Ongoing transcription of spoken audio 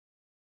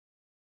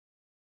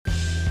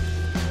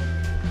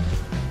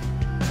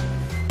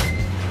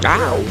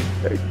Ow!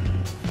 Hey,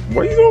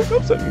 why are you throwing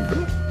cups at me,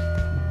 bro?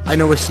 I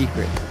know a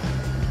secret.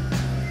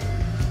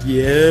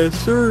 Yes,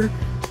 sir.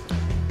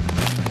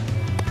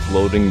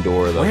 Loading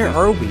door. Where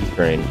are we?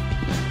 Train.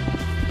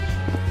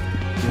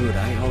 Dude,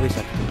 I always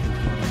have to go through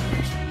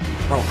corners.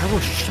 Bro, I will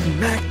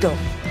smack the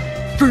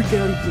freak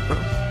out of you, bro.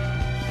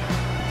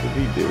 What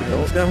did he do? Alright,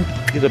 let's go.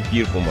 He's a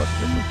beautiful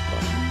mustache.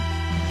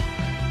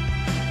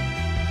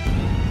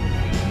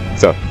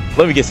 So,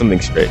 let me get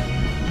something straight.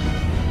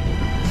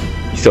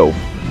 So,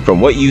 from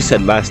what you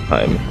said last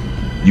time,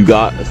 you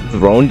got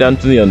thrown down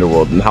to the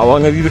underworld. And how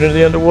long have you been in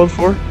the underworld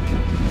for?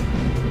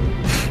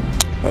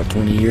 About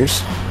 20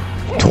 years.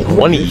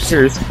 20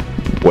 years?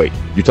 Wait,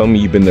 you're telling me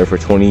you've been there for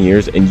 20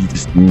 years and you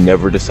just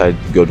never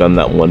decided to go down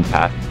that one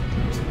path?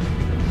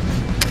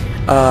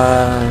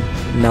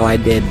 No, I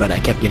did, but I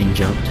kept getting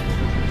jumped.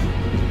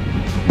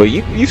 But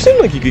you seem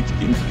like you could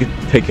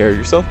take care of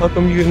yourself. How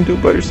come you didn't do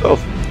it by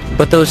yourself?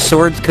 But those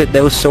swords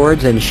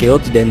and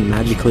shields didn't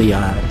magically,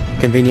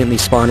 conveniently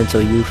spawn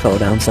until you fell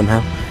down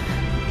somehow.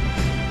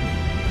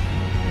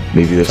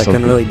 Maybe there's So I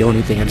something. couldn't really do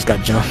anything, I just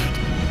got jumped.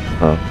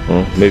 Well,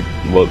 maybe.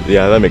 Well,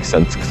 yeah, that makes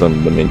sense because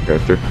I'm the main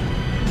character.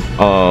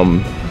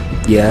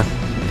 Yeah.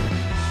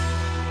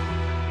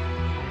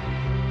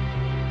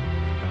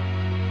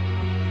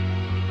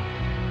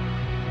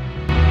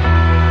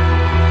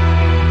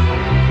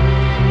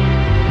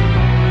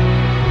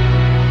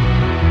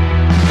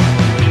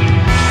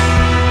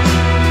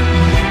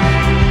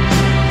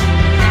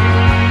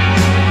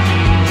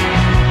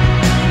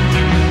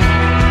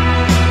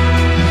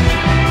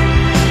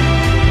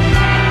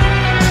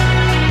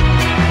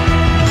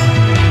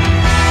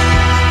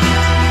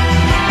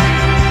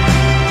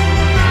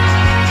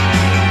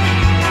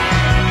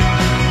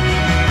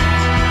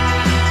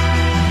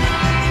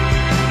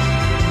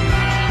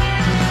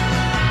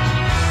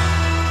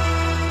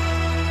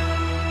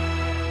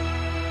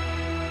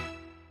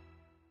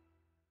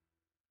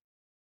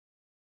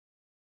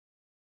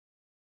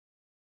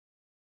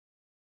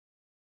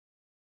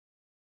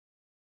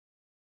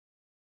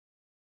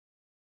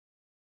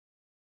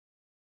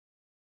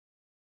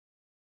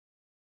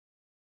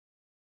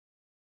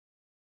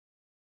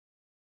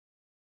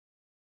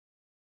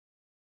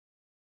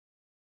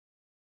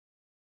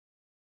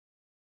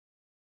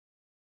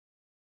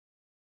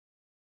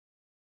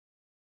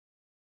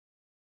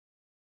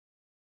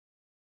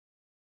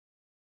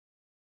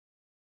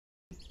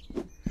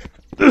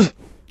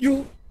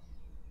 You.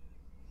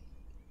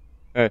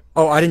 Hey.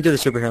 Oh, I didn't do the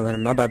superhero letter.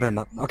 My bad.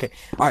 Okay.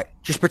 All right.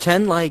 Just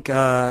pretend like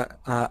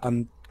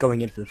I'm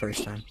going in for the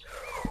first time.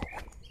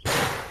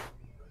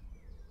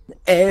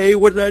 Hey,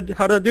 how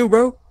did I do,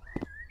 bro?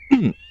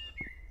 You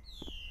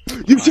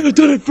should have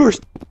done it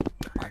first.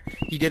 Alright,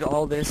 he did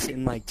all this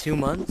in like 2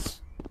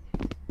 months.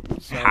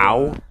 So,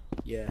 How?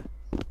 Yeah.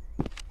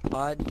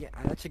 Yeah,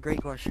 that's a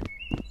great question.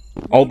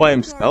 All by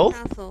Welcome to our himself?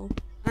 castle.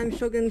 I'm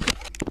Shogun.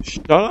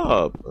 Shut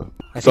up.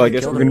 I So I think he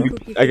guess killed we're him, gonna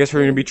bro. be. I guess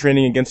we're gonna be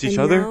training against each And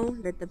other. now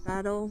let the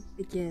battle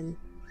begin.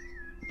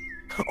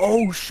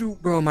 Oh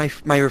shoot, bro! My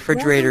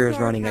refrigerator Welcome is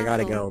to our running. I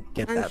gotta castle. go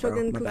get I'm that, bro.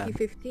 Shogun My Cookie bad.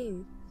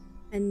 15.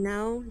 And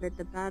now let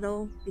the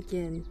battle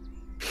begin.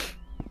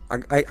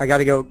 I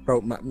gotta go,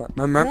 bro. My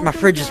Welcome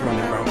fridge to is our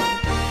running, bro.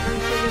 castle.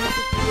 I'm Shogun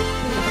Cookie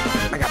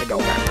 15. I gotta go.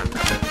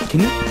 Can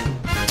you?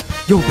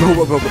 Yo, bro.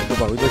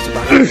 Listen,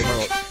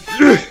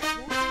 bro.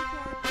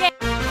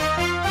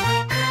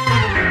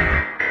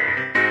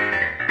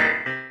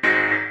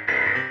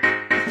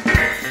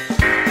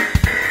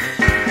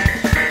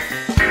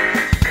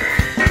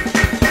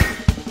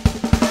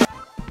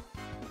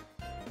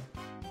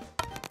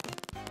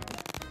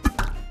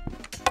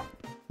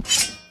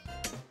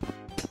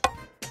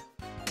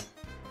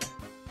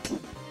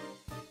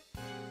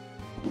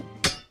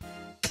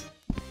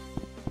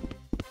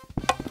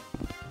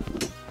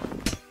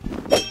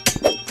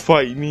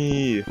 Fight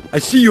me. I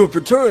see you have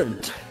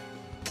returned.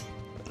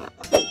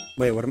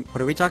 Wait, what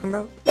are we talking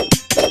about?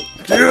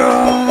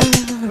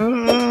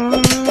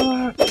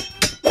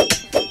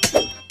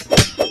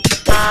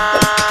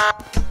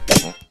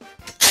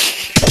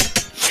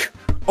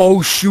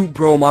 Oh shoot,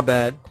 bro, my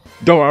bad.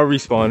 Don't worry, I'll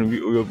respawn.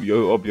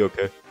 I'll be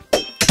okay.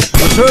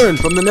 Return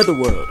from the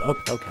netherworld.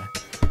 Okay.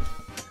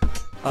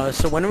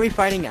 So when are we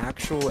fighting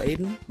actual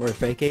Aiden or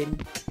fake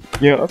Aiden?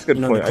 Yeah, that's a good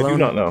You know, point. the I do clone.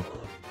 not know.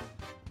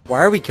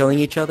 Why are we killing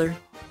each other?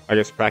 I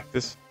guess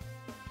practice.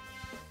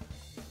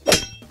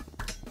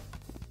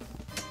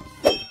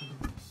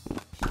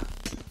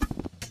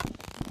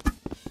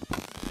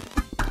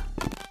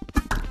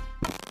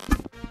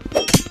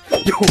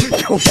 Yo,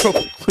 bro,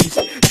 please,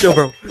 chill,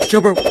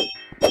 bro.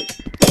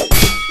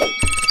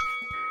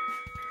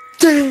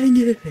 Dang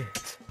it!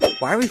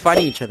 Why are we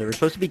fighting each other? We're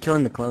supposed to be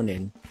killing the clone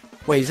Aiden.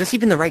 Wait, is this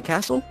even the right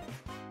castle?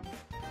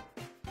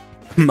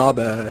 My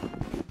bad.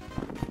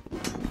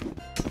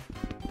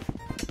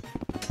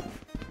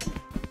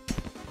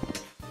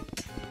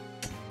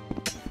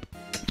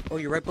 Oh,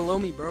 you're right below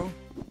me, bro.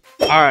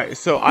 Alright,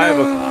 so I have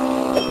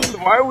a... So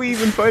why are we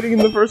even fighting in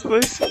the first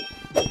place?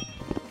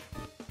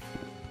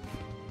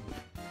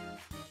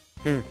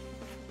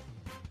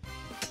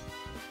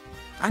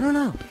 I don't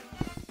know.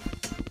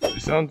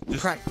 sounds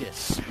just...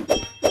 Practice.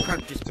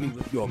 Practice me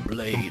with your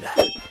blade.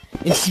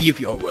 And see if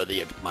you're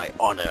worthy of my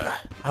honor.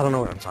 I don't know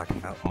what I'm talking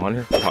about.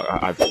 Honor?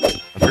 I've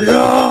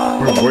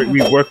heard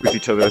we work with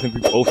each other. I think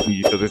we both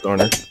need each other's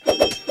honor.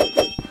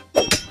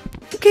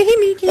 Can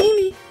you hear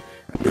me?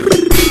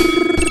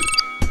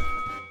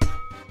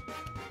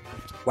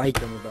 Why you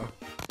coming, bro?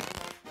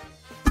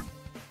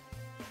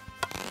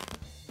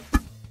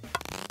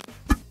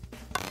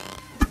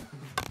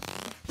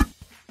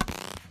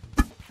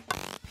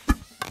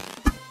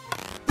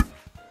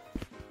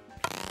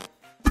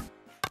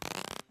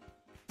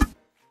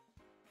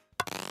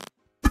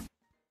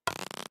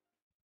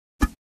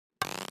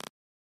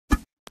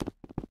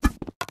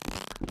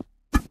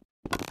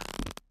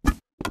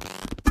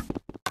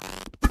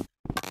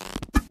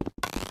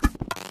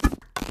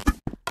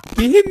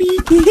 Give me.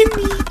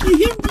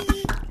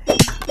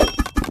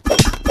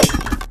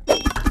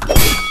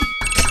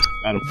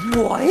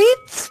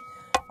 What?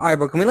 Alright,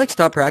 bro, can we, like,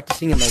 stop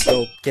practicing and, like,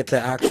 go get the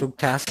actual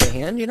task at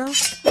hand, you know?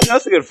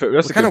 That's a good fit.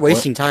 We're kind of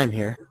wasting time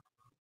here.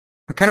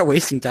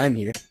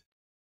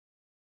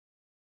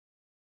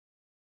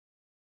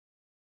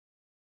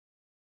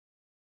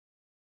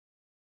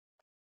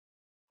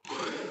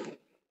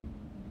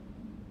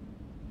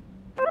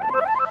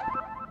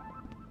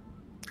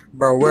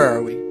 Bro, where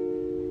are we?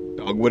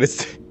 Dog, what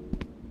is...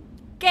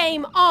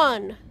 Game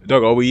on!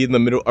 Dog, are we in the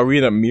middle? Are we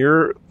in a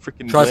mirror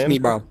freaking Trust land? me,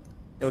 bro.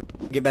 It'll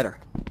get better.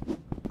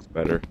 It's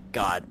better.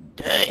 God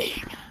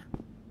dang.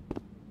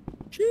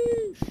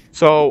 Sheesh.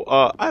 So,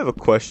 I have a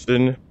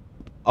question.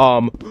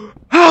 How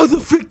the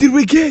frick did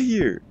we get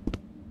here?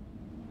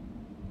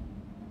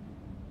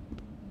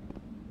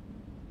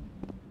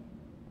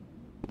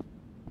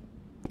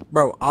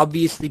 Bro,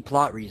 obviously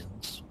plot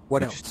reasons.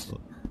 What else?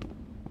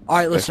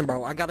 Alright, listen,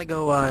 bro. I gotta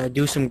go,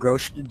 do some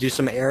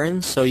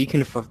errands, so you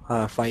can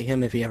fight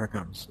him if he ever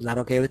comes. Is that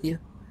okay with you?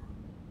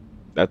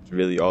 That's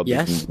really all.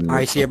 Yes?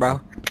 Alright, see ya,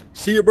 bro.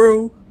 See ya,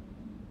 bro.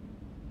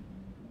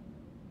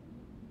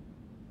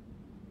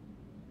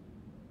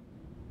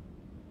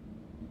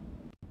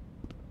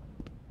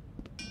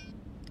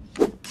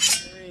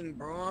 Dang,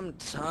 bro, I'm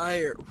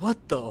tired. What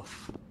the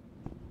f...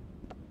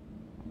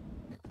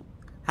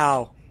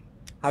 How?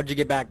 How'd you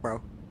get back, bro?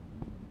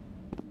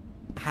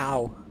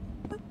 How?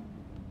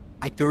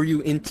 I threw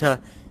you into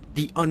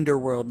the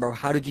underworld, bro.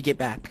 How did you get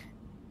back?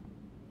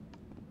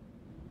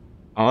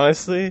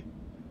 Honestly,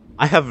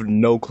 I have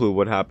no clue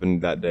what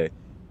happened that day.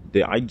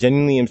 I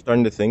genuinely am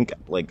starting to think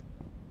like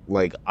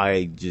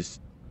I just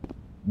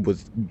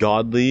was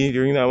godly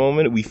during that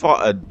moment. We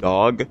fought a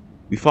dog.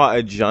 We fought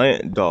a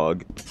giant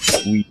dog.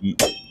 We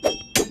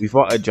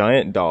fought a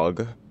giant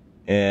dog,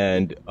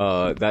 and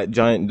that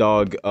giant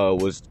dog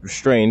was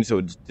restrained, so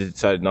it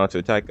decided not to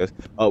attack us.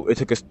 It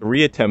took us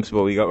 3 attempts,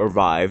 but we got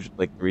revived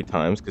like 3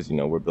 times because, you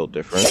know, we're built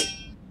different.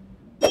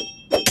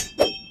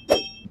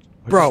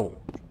 Bro,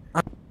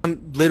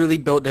 I'm literally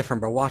built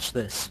different, bro. Watch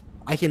this.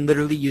 I can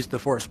literally use the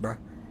force, bro.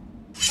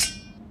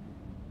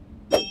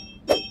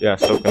 Yeah,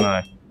 so can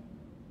I.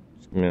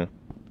 Yeah.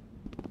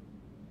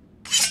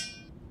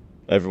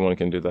 Everyone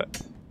can do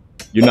that.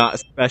 You're not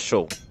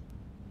special.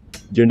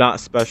 You're not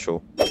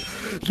special.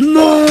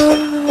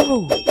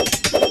 No!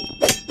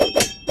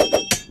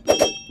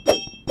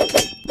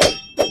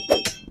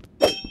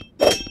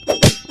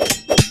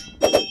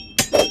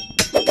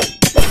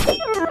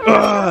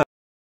 Ah!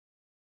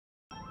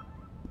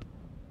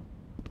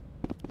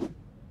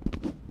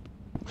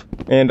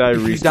 And I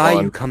respawn. If you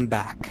die, you come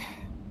back.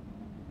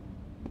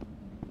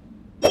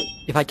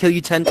 If I kill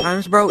you 10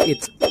 times, bro,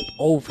 it's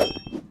over.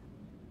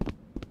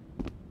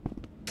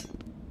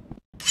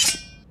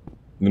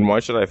 Then why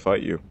should I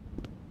fight you?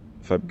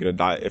 If I'm gonna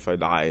die, if I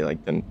die,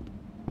 like, then...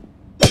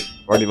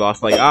 Already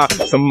lost, like,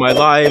 some of my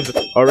lives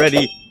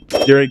already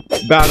during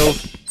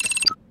battles.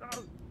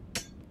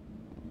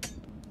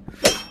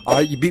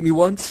 Alright, you beat me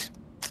once,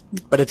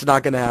 but it's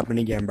not gonna happen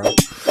again, bro.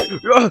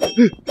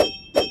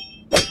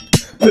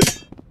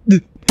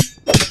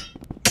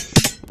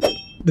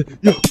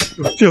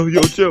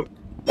 Yo, chill.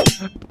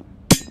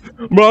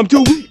 Bro, I'm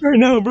too weak right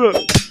now, bro.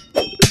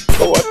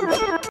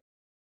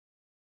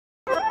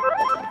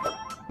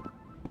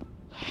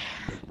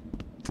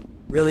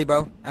 Really,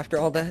 bro? After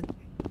all that?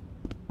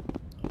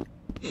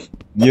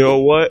 You know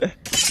what?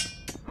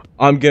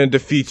 I'm gonna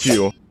defeat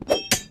you.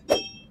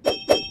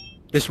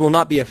 This will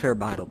not be a fair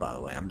battle, by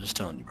the way. I'm just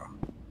telling you, bro.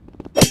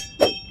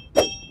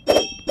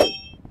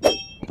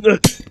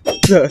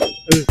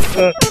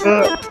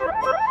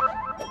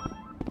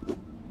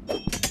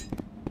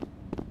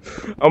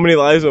 How many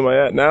lives am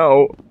I at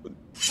now?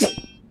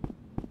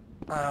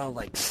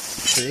 Like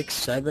 6,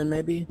 7,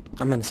 maybe?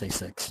 I'm gonna say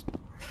 6.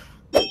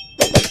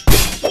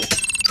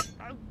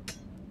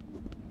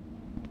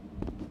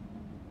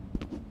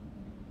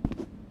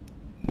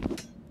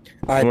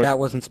 Alright, that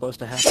wasn't supposed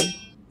to happen.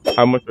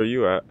 How much are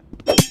you at?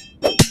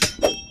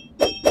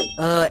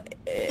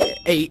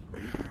 8.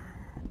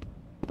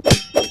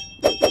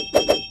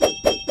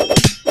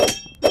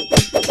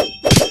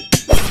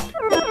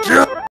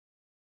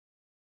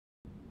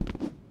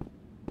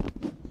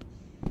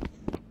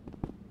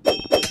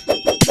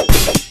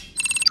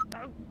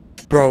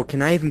 Bro,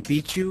 can I even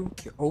beat you?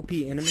 OP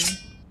anime?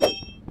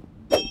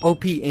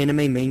 OP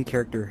anime main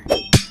character.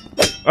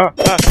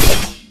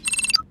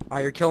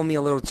 Alright, you're killing me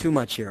a little too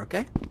much here,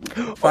 okay?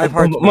 5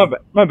 hearts, bro.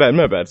 My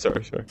bad.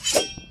 Sorry.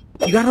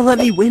 You gotta let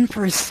me win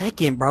for a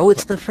second, bro.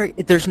 It's the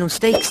there's no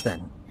stakes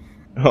then.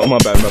 Oh, my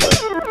bad.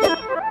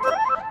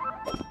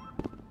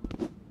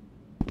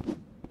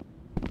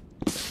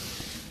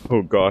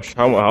 Oh gosh,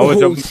 how much?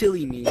 Oh,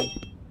 silly me.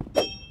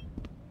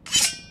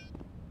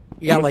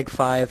 You got like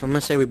 5. I'm gonna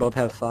say we both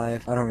have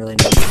 5. I don't really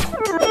know.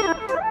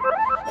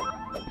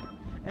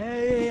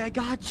 Hey, I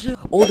got you.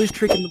 Oldest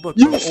trick in the book.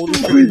 Bro.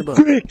 Oldest trick in the book.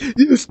 Freak!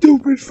 You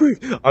stupid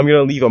freak! I'm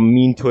gonna leave a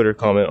mean Twitter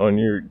comment on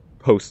your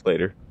post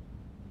later.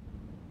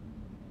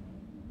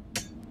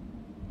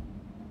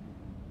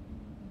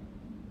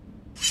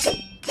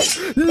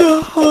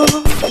 No!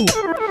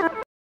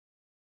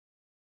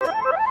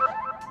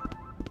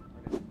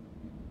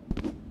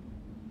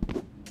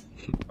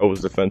 I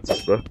was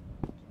defenseless, bro.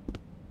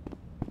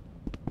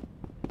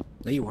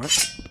 No, you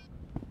weren't.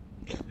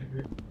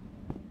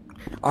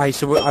 Alright,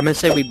 so I'm gonna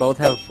say we both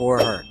have 4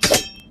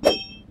 hearts.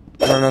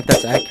 I don't know if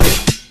that's accurate.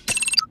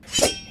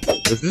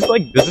 Does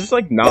this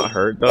like not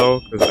hurt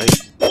though? Cause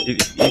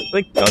it's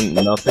like done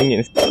nothing,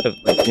 and it's kind of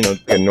like, you know,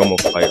 like a normal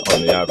fight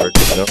on the average,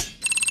 you know.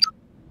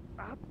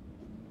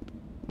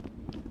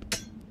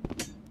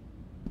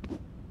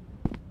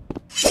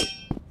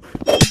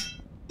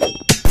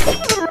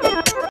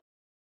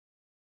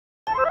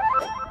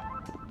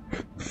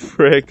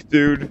 Frick,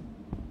 dude.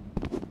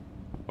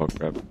 Oh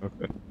crap.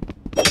 Okay.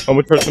 How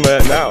much hurt am I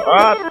at now?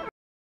 Ah!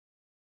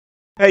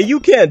 Hey, you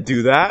can't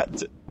do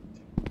that.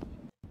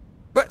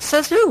 But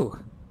says who?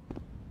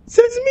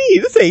 Says me.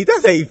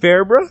 That ain't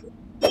fair, bro.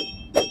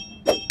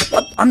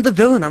 I'm the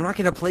villain. I'm not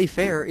gonna play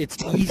fair. It's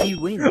easy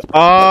win.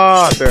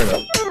 Ah, fair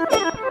enough.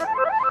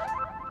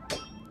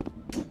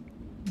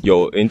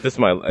 Yo, ain't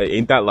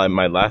that like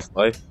my last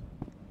life?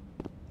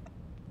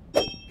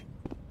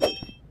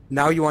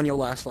 Now you on your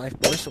last life,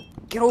 boy. So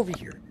get over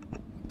here.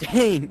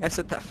 Dang, I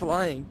set that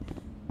flying.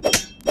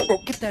 Bro,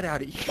 get that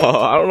out of here.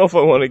 I don't know if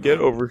I want to get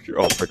over here.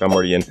 Oh, frick, I'm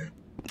already in.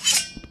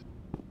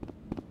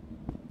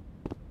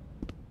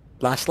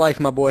 Last life,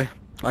 my boy.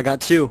 I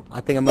got 2. I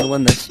think I'm gonna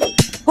win this.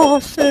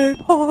 Hockey,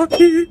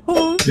 hockey,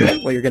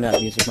 hockey. Well, you're gonna have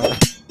music, my bad.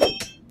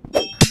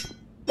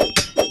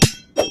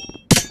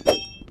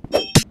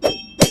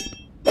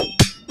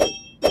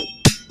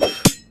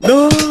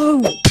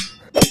 No!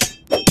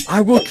 I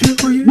will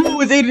kill you.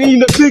 Who is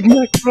eating a Big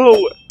Mac, bro?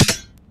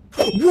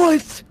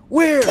 What?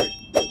 Where?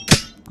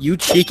 You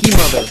cheeky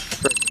mother.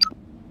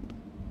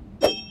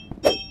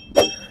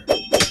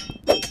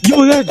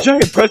 Yo, that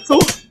giant pretzel?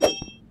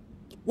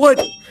 What?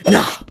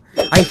 Nah,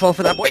 I ain't fall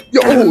for that boy.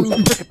 Yo,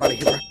 Get out of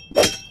here, bro.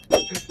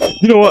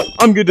 You know what?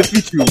 I'm gonna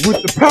defeat you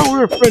with the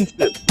power of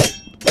friendship.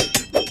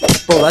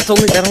 Bro, that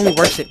only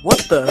works it. What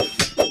the?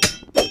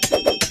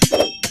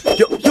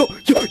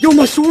 Yo,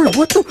 my sword.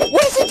 What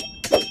is it?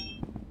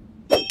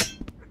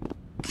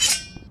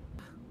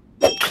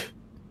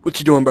 What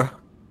you doing, bro?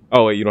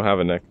 Oh wait, you don't have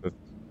a neck.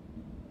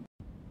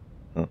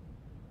 Huh.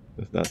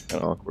 That's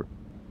kind of awkward.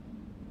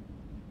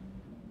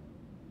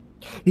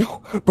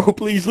 No, bro,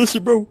 please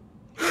listen, bro.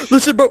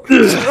 Listen, bro.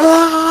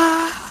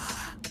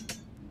 Ah!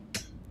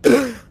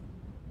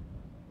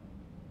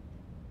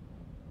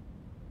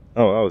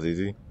 Oh, that was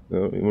easy.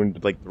 We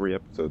went like 3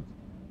 episodes.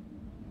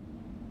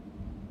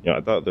 Yeah,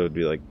 I thought there would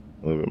be like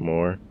a little bit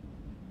more.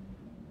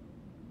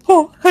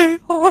 Oh, hey.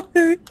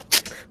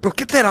 Bro,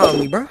 get that out of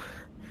me, bro.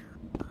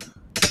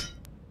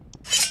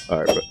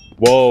 Alright, but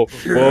whoa.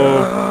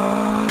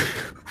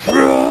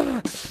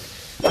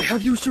 I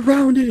have you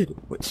surrounded.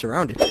 What,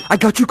 surrounded? I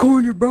got you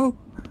cornered, bro.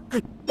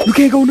 You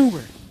can't go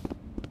nowhere.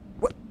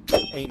 What?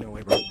 Ain't no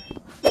way, bro.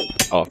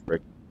 Oh,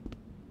 frick.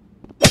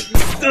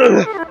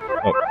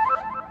 Oh.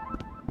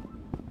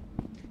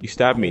 You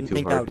stabbed me too I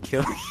think hard. that would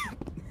kill you.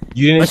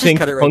 You didn't Let's just think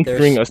cut it right there.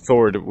 puncturing a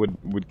sword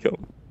would kill.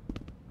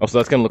 Oh, so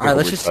that's gonna look like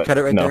Alright, a let's weird just cut. cut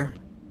it right No. there.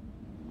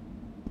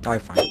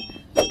 Alright, fine.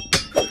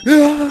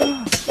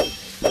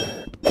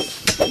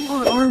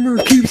 My armor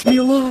keeps me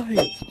alive.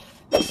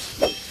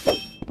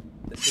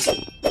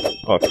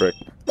 Oh, frick.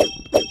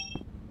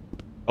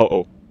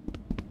 Uh-oh.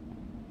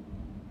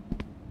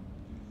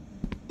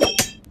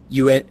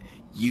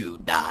 You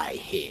die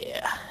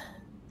here.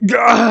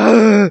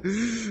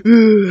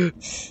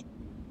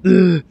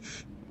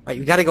 Right,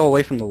 you gotta go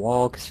away from the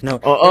wall, cause no.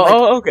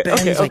 Okay,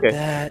 bends okay. like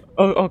that.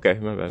 Oh, okay,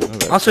 my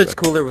bad. Also, it's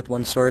cooler with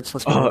one sword, so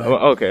let's go with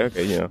that.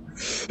 Okay, you know.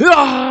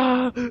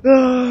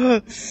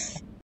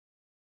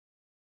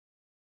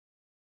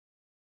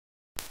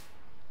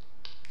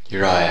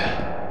 Uriah,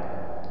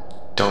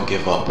 don't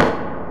give up.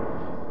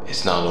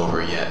 It's not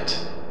over yet.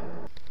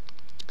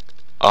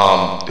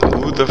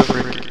 Who the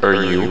frick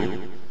are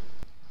you?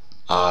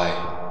 I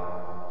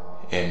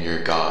am your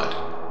god.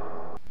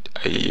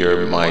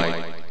 You're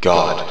my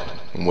god.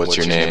 And what's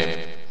your name?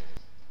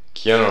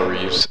 Keanu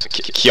Reeves.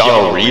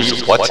 Keanu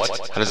Reeves? What?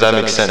 How does that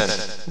make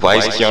sense? Why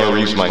is Keanu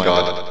Reeves my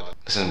god?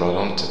 Listen, bro,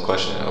 don't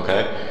question it,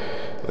 okay?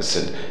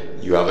 Listen,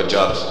 you have a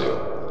job to do.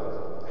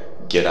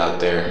 Get out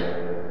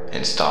there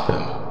and stop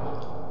him.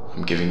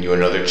 I'm giving you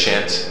another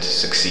chance to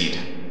succeed.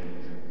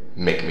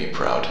 Make me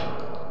proud.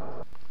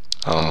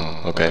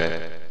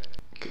 Okay.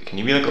 Can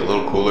you be like a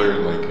little cooler?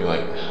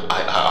 Like,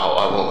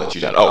 I won't let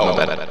you down. Oh,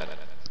 my bad.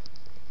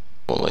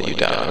 Won't let you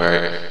down,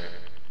 alright?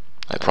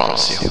 I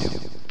promise you.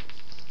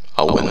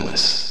 I'll win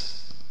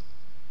this.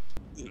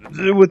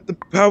 With the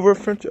power of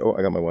friendship. Oh,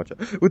 I got my watch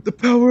out. With the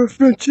power of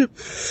friendship.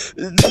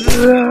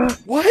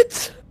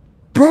 What?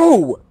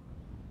 Bro!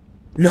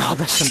 No,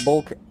 that's some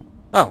bull.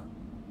 Oh.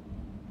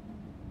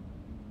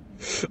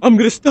 I'm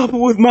gonna stop it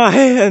with my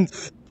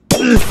hands.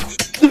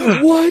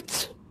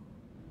 What?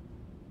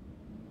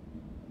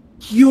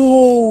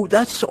 Yo,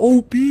 that's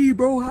OP,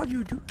 bro. How'd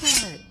you do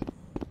that?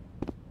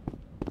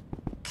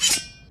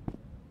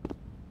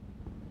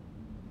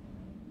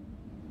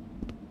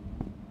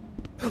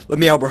 Let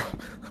me out, bro.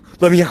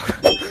 Let me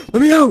out.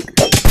 Let me out.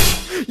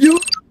 Yo.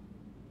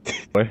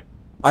 What?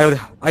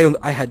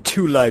 I had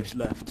 2 lives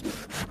left.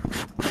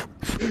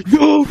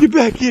 Yo, get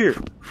back here.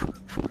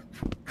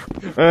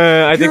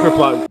 I think we're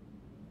plotting.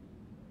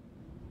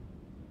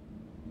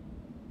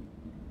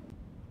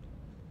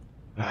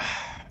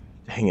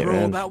 Dang it, Bro,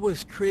 man. that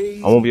was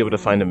crazy. I won't be able to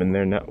find him in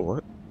there now.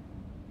 What?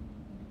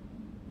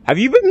 Have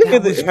you been there?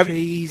 That was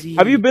crazy.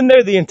 Have you been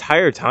there the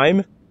entire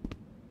time?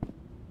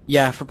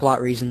 Yeah, for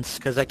plot reasons,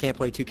 because I can't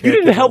play 2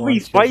 characters. didn't help at me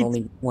once. fight. There's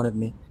only one of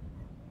me.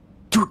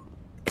 Dude,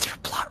 it's for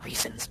plot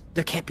reasons.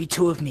 There can't be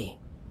 2 of me.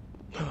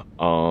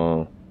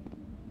 Oh.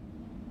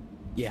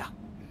 Yeah.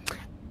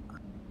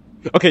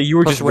 Okay, you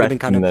were Plus, just it would have been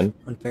resting kind of then.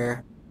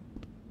 unfair.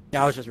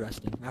 Yeah, I was just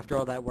resting. After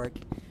all that work,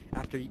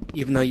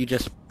 even though you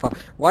just...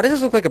 Why does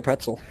this look like a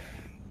pretzel?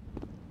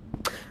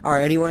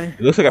 Alright, anyway.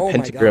 It looks like a Oh my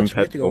pentagram gosh, we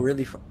have to go pretzel.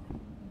 really far.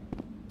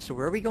 So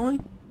where are we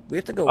going? We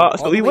have to go So all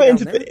the we way went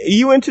down into there?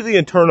 you went to the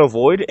Eternal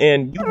Void,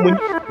 and when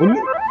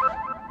you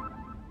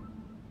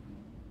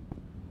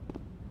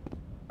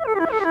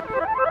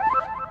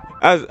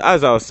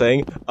as I was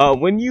saying,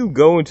 when you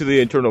go into the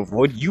Eternal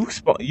Void, you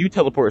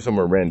teleport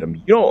somewhere random.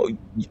 You don't.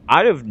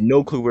 I have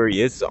no clue where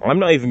he is. So I'm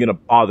not even gonna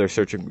bother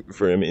searching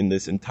for him in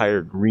this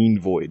entire green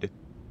void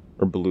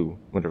or blue,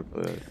 whatever.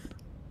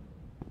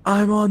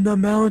 I'm on the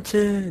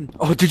mountain!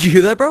 Oh, did you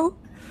hear that, bro?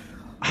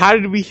 How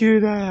did we hear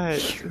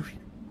that?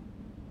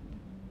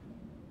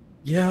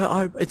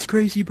 Yeah, it's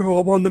crazy, bro.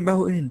 I'm on the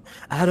mountain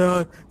at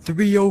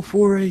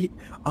 3048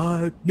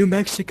 New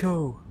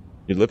Mexico.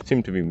 Your lips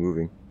seem to be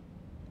moving.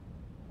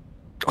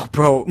 Oh,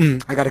 bro,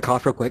 I got a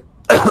cough real quick.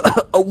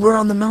 Oh, we're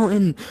on the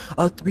mountain,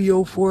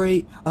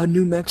 3048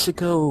 New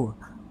Mexico.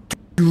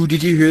 Dude,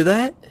 did you hear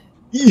that?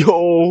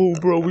 Yo,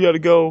 bro, we gotta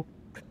go.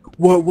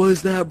 What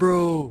was that,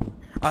 bro?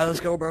 Alright, let's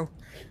go, bro.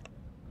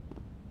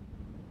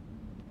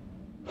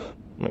 Oh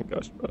my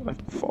gosh, bro, I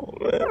have to fall,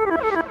 man.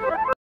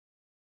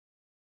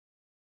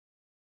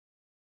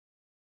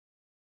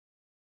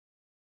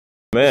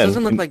 Man, This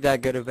doesn't look like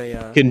that good of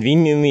a,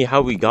 conveniently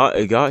how we got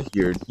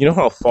here. You know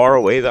how far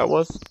away that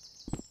was?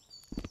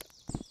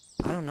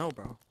 I don't know,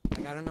 bro.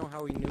 Like, I don't know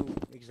how we knew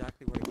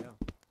exactly where to go.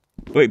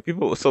 Wait,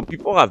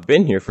 people have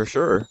been here for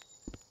sure.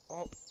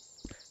 Well,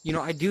 you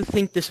know, I do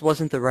think this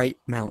wasn't the right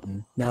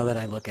mountain, now that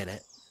I look at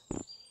it.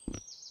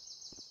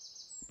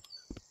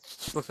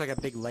 This looks like a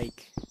big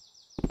lake.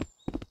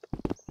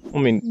 I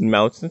mean,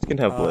 mountains can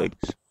have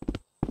lakes.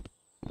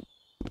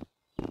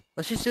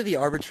 Let's just do the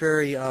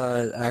arbitrary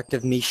act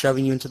of me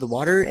shoving you into the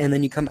water, and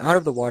then you come out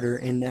of the water,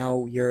 and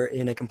now you're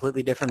in a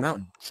completely different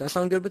mountain. Does that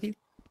sound good with you?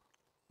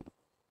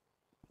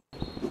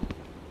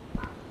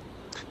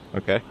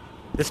 Okay.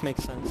 This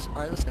makes sense.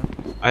 Alright, let's go.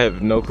 I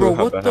have no clue Bro,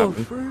 how what that the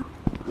happened. frick?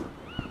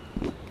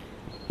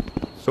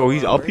 So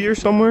he's up here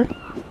somewhere?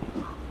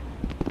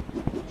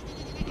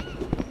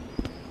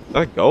 Did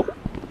I go?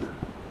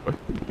 Where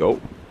did he go?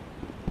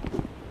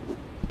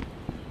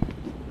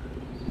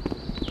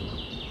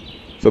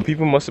 So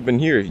people must have been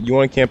here. You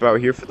want to camp out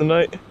here for the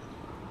night?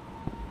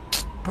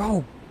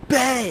 Bro,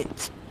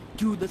 bet!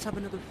 Dude, let's have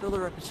another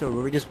filler episode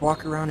where we just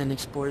walk around and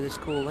explore this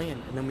cool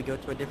land, and then we go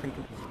to a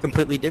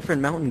completely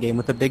different mountain game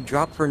with a big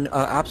drop for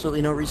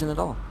absolutely no reason at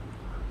all.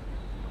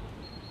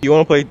 You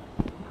want to play?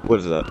 What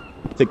is that?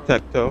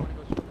 Tic-tac-toe?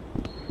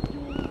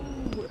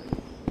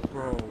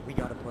 Bro, we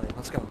gotta play.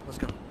 Let's go, let's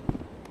go.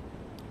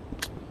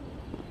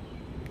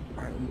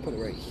 Alright, let me put it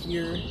right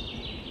here.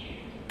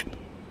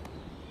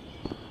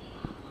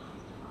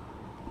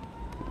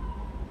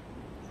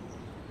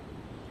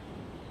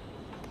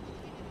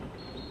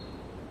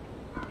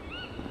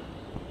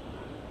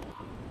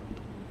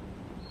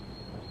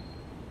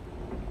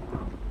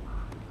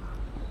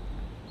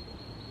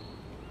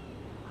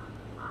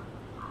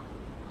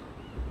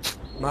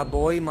 My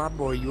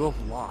boy, you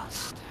have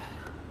lost.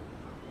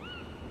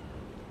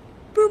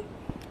 Boop.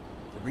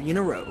 3 in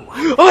a row.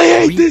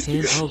 I hate this!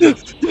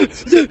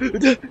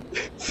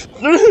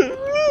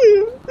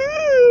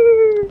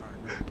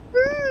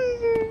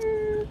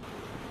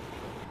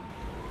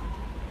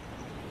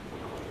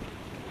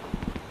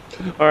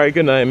 Alright,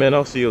 good night, man.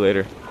 I'll see you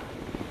later.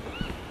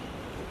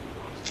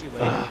 See you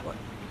later.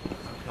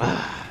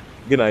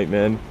 Good night,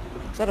 man.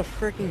 Is that a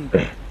freaking...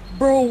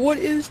 Bro, what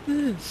is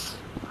this?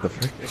 The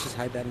frick? Let's just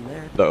hide that in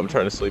there. No, I'm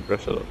trying to sleep, bro.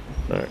 Shut up.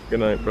 Alright, good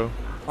night, bro.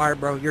 Alright,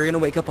 bro, you're gonna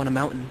wake up on a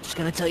mountain. Just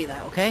gonna tell you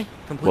that, okay?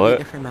 Completely What?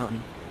 different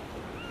mountain.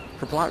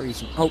 For plot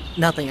reason. Oh,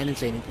 nothing. I didn't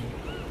say anything.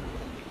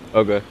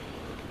 Okay.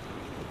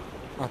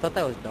 Oh, I thought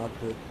that was dog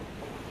food.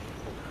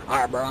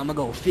 Alright, bro, I'm gonna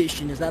go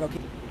fishing. Is that okay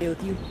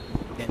with you?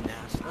 Getting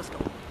ass. Let's go.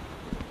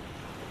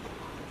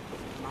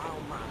 Oh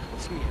my,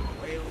 it's gonna be a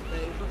whale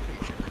day for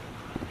fishing.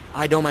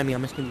 I don't mind me.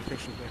 I'm just gonna be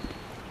fishing here.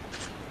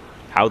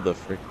 How the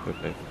frick?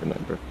 Okay, good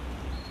night, bro.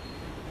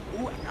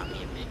 Ooh, I got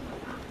me a big one.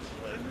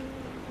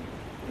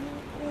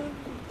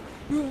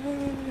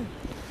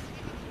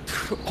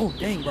 Oh,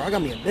 dang, bro, I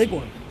got me a big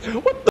one.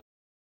 What the?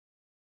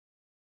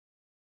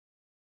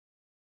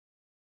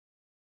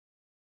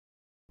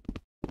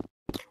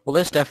 Well,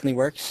 this definitely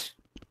works.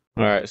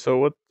 Alright, so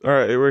what?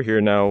 Alright, we're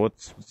here now.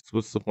 What's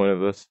the point of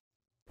this?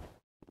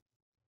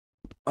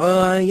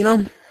 You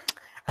know,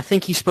 I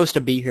think he's supposed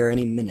to be here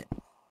any minute.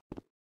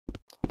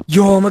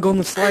 Yo, I'm gonna go on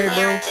the slide,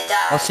 bro.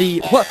 I'll see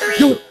you. What?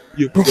 Yo,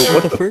 Yo, bro, yo,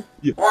 what the frick?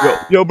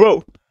 Yo,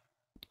 bro.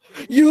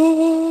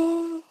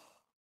 Yo!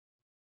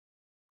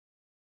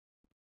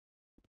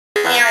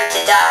 Preparing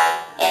to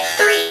die in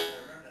 3,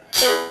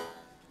 2,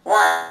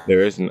 1.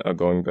 There isn't a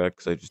going back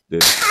because I just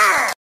did.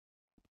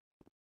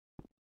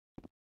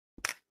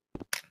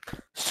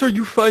 So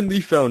you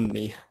finally found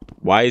me.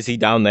 Why is he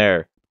down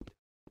there?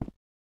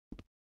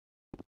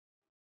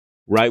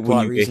 Right when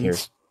Plot you get here.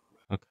 reasons.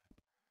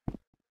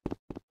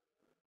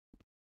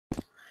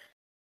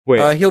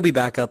 Wait, He'll be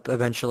back up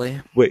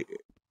eventually. wait.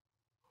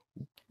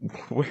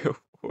 Where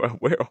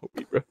are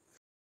we, bro?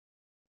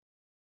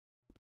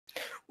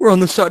 We're on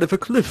the side of a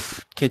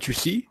cliff. Can't you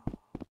see?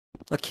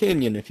 A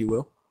canyon, if you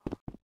will.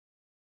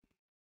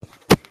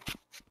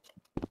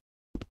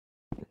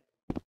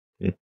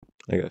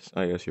 I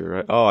guess you're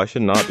right. Oh, I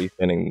should not be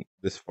spinning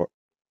this far.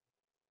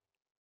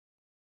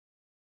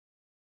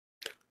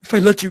 If I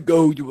let you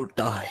go, you will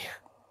die.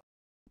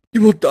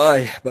 You will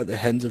die by the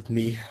hands of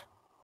me.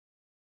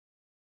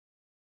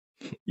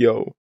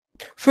 Yo.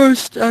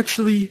 First,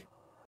 actually...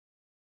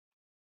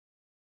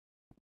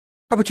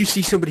 How about you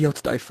see somebody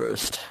else die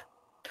first?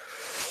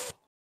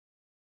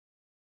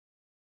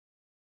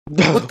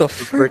 What the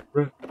frick?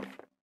 bro?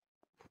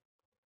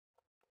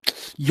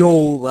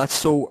 Yo, that's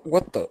so...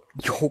 What the...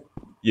 Yo,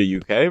 You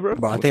okay, bro?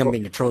 bro, I think I'm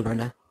being controlled right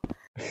now.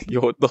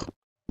 Yo, what the?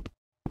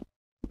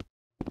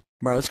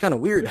 Bro, that's kind of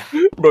weird.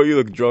 Bro, you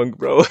look drunk,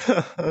 bro.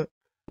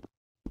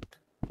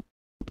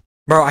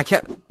 Bro, I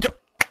can't...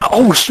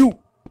 Oh, shoot!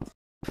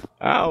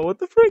 Ow, what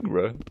the frick,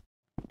 bro?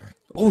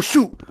 Oh,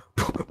 shoot!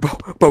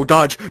 Bro,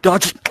 dodge!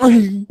 Dodge!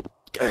 Dang.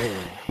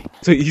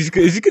 So is he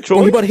Bro, you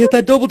controlling? about to hit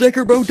that double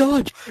decker, bro!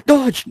 Dodge!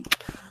 Dodge!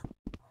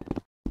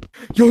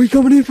 Yo, he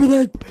coming in for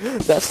that!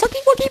 That sucky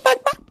wookie back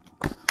back!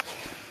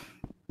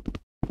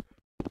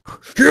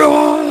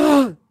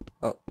 Yeah!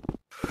 Oh.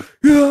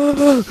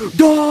 Yeah!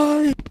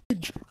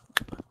 Dodge!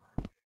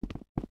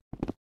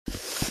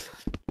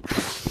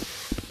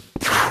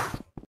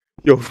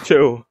 Yo,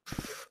 chill.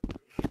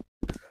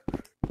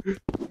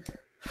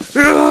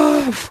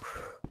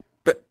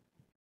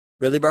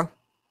 Really, bro?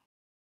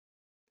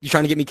 You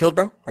trying to get me killed,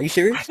 bro? Are you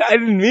serious? I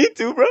didn't mean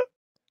to, bro.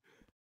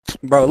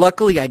 Bro,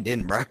 luckily I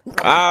didn't, bro.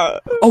 Ah.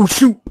 Oh,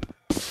 shoot!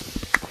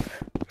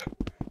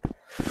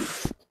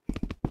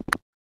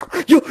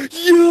 Yo!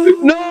 Yo!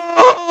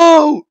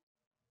 No!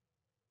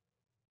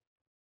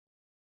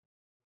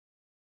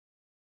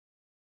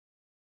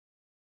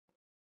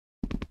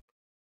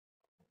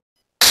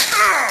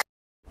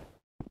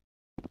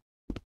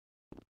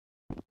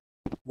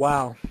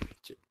 Wow.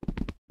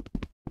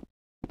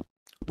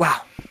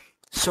 Wow.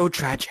 So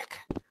tragic.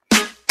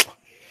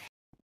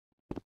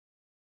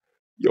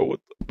 Yo, what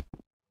the?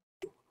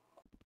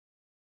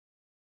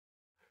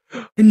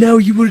 And now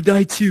you will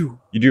die too.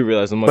 You do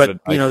realize I'm not But, gonna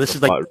die you know, for this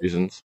is like- plot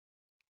reasons.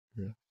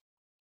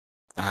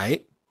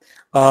 Alright.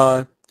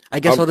 I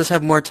guess I'll just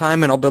have more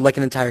time and I'll build like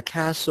an entire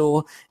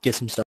castle, get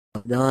some stuff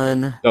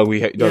done. No,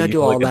 Yeah, you do have,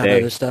 all like, a that day.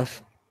 other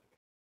stuff.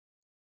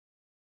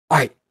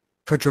 Alright.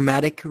 For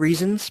dramatic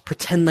reasons,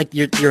 pretend like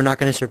you're not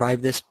gonna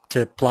survive this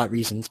to plot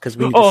reasons, because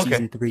we need Oh, a okay.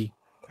 season 3.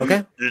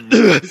 Okay?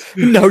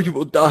 Now you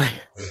will die.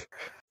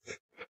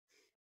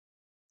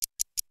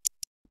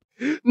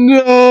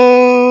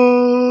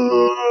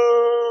 No.